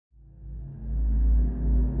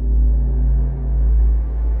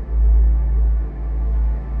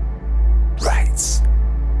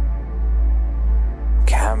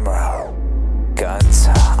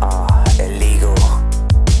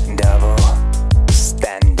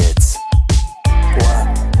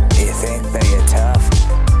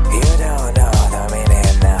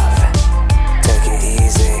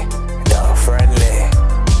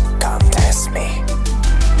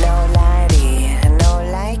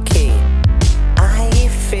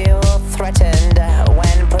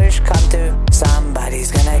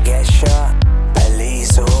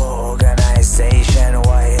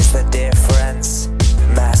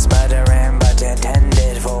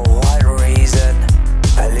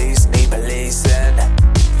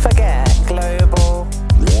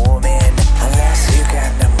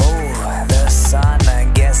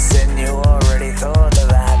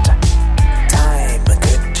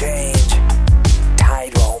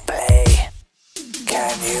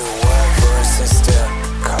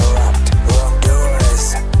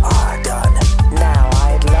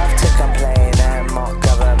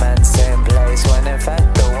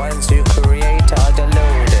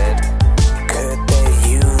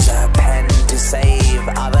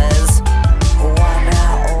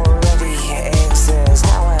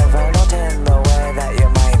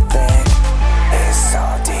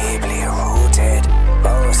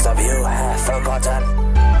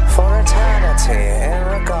equality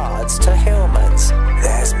in regards to humans.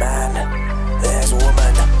 There's man, there's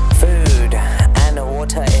woman, food and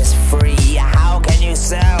water is free. How can you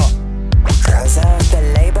sell? 'Cause of the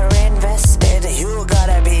labor invested. You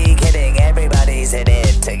gotta be kidding, everybody's in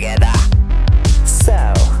it together.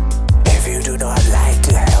 So, if you do not like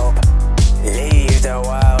to help, leave the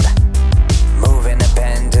world. Moving the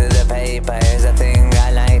pen to the paper is a thing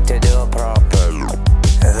I like to do properly.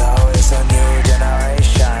 Though it's a new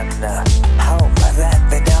generation, hope that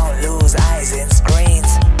they don't lose eyes in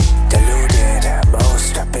screens. Deluded,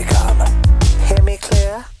 most become. Hear me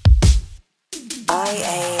clear? I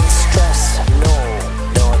ain't stressed,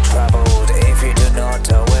 nor troubled. If you do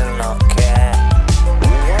not or will not care,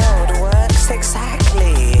 the world works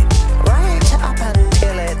exactly right up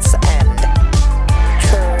until its end.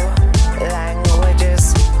 True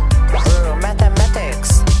languages, true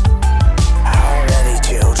mathematics. How many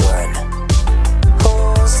children?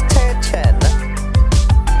 Who's teaching?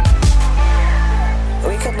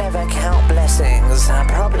 We could never count blessings. The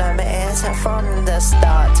problem is from the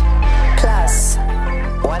start. Plus,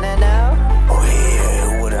 wanna know? We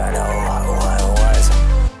wouldn't know what it was.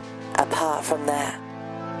 Apart from that,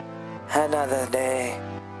 another day.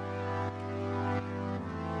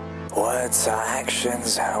 Words are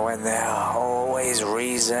actions when there are always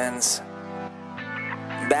reasons.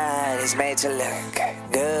 Bad is made to look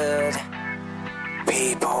good.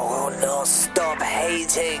 People will not stop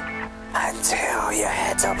hating until your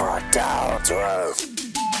heads are brought down to earth.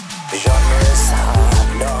 Genres are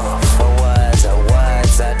not for words, or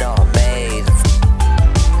words are not made.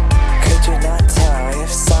 Could you not tell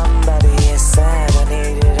if somebody is sad or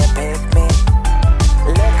needed a pick-me?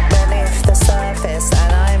 Look beneath the surface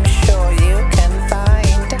and I'm sure you can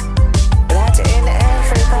find that in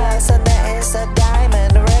every person there is a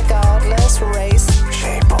diamond, regardless race,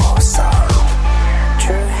 shape or soul.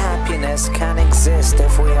 True happiness can exist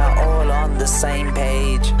if we are all on the same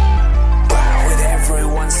page. But with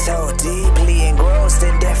everyone so deeply engrossed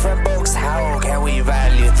in different books, how can we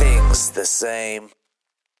value things the same?